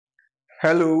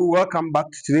Hello, welcome back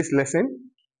to today's lesson.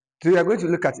 Today we are going to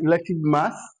look at elective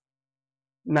math,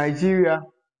 Nigeria,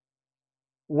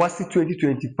 Wassce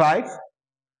 2025.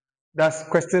 That's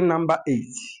question number 8.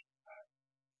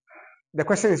 The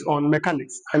question is on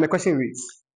mechanics, and the question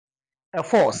reads: a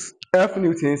force, F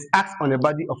newtons, acts on a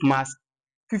body of mass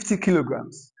 50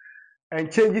 kilograms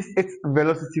and changes its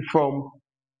velocity from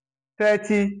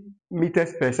 30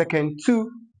 meters per second to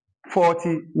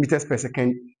 40 meters per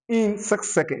second in 6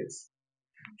 seconds.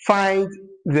 Find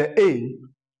the A,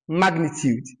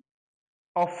 magnitude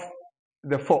of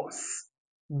the force,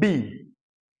 B,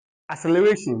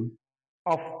 acceleration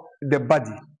of the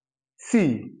body,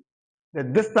 C, the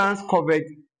distance covered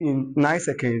in 9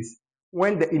 seconds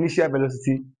when the initial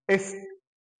velocity is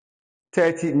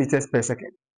 30 meters per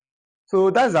second. So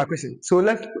that's our question. So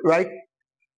let's write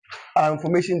our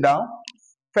information down.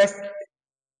 First,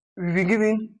 we'll be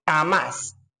given our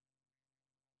mass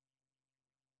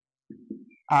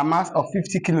of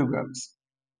 50 kilograms.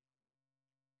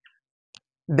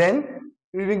 Then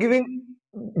we'll be given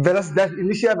velocity, that's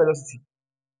initial velocity.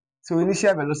 So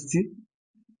initial velocity,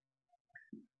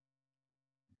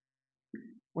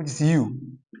 which is u,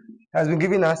 has been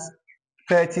given us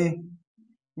 30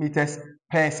 meters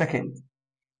per second.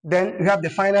 Then we have the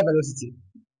final velocity,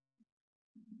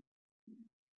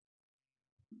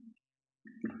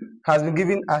 has been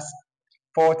given us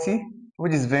 40,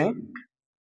 which is v,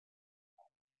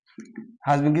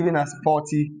 has been given us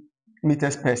 40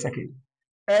 meters per second.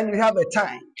 And we have a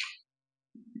time,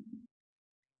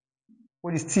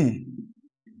 which is t,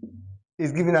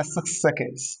 is giving us 6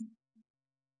 seconds.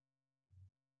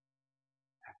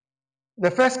 The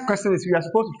first question is we are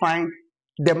supposed to find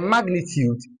the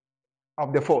magnitude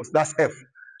of the force, that's F.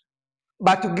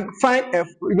 But to find F,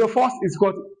 the force is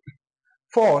called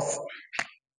force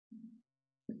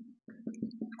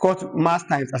equal to mass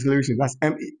times acceleration, that's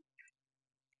ma.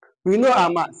 We know our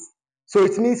mass, so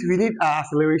it means we need our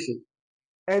acceleration.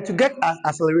 And to get our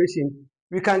acceleration,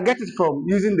 we can get it from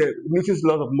using the Newton's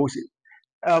laws of motion.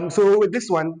 So with this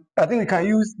one, I think we can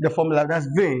use the formula, that's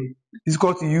v is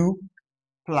equal to u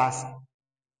plus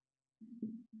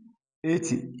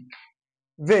 80.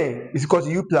 V is equal to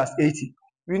u plus 80.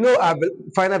 We know our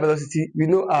final velocity, we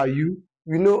know our u,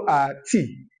 we know our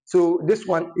t. So this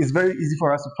one is very easy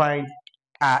for us to find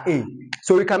our a.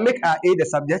 So we can make our a the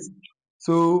subject.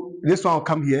 So this one will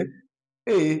come here.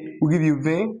 A will give you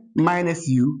v minus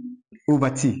u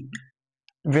over t.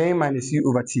 V minus u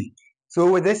over t. So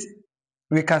with this,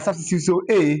 we can substitute. So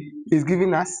a is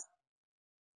giving us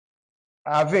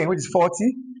our v, which is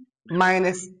 40,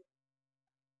 minus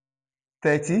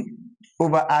 30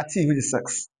 over our t, which is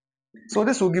 6. So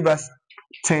this will give us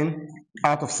 10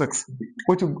 out of 6,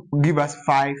 which will give us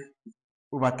 5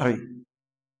 over 3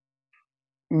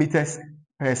 meters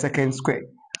per second squared.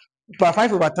 But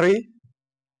 5 over 3,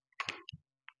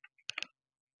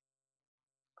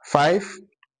 5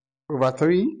 over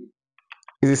 3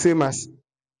 is the same as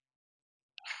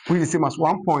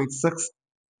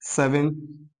 1.67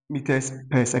 meters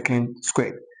per second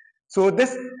squared. So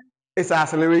this is our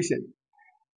acceleration.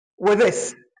 With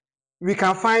this, we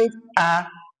can find our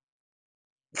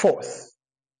force.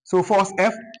 So force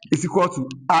F is equal to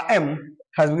our m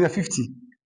has been 50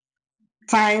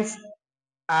 times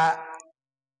our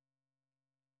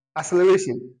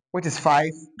acceleration, which is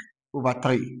 5 over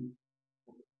 3.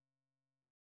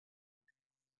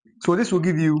 So this will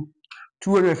give you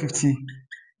 250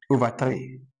 over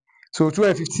 3. So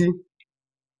 250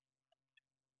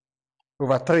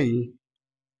 over 3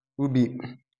 will be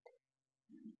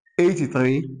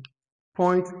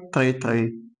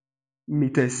 83.33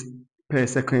 meters per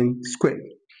second squared.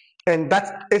 And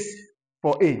that is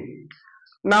for A.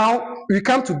 Now we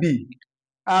come to B.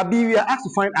 B, we are asked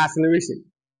to find our acceleration.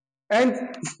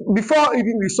 And before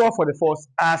even we saw for the force,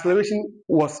 our acceleration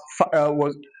was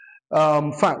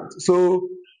found. So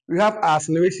we have our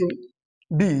acceleration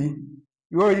B.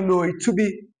 You already know it to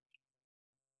be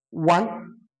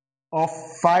 1 of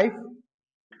 5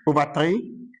 over 3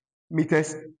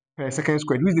 meters per second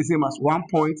squared, which is the same as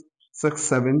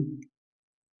 1.67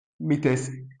 meters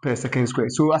per second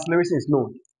squared. So acceleration is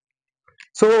known.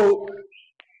 So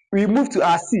we move to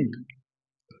our C.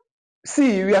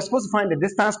 C, we are supposed to find the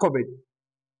distance covered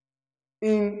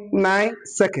in 9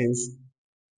 seconds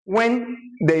when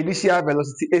the initial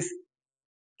velocity is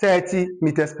 30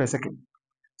 meters per second.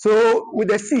 So with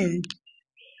the C,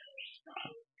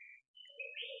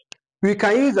 we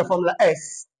can use the formula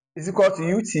S is equal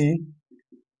to ut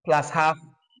plus half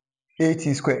at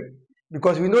squared,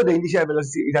 because we know the initial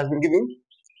velocity, it has been given,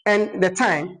 and the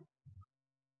time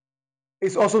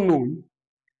is also known.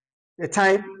 The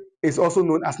time is also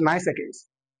known as 9 seconds.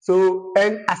 So,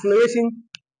 and acceleration,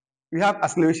 we have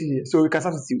acceleration here, so we can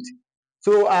substitute.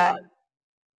 So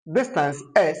distance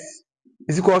s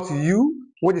is equal to u,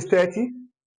 which is 30,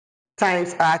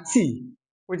 times t,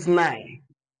 which is 9,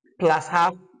 plus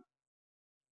half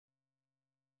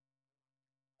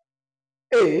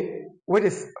a, which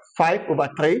is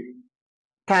 5/3,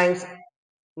 times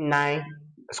 9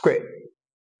 squared.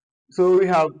 So we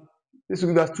have, this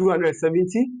will give us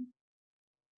 270,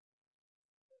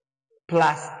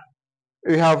 plus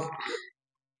we have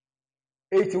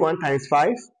 81 times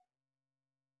 5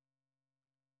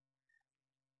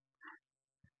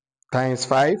 times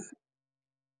 5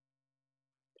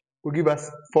 will give us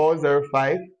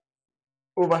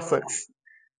 405/6.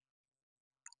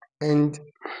 And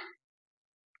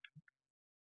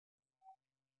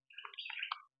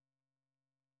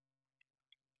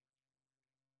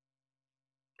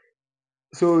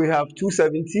so we have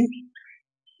 270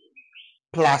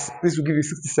 plus this will give you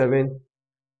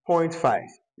 67.5.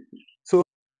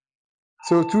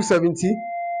 So 270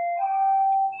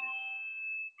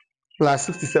 plus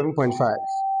 67.5.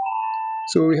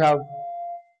 So we have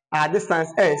our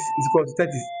distance s is equal to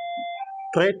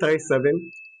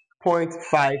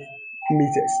 337.5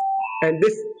 meters. And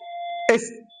this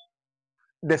is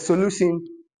the solution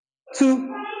to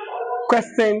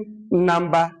question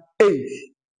number 8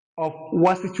 of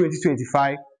Wassce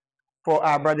 2025 for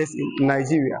our brothers in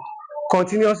Nigeria.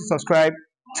 Continue to subscribe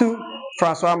to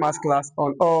Francois Maths class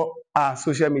on all our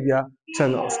social media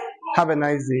channels. Have a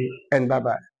nice day and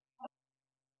bye-bye.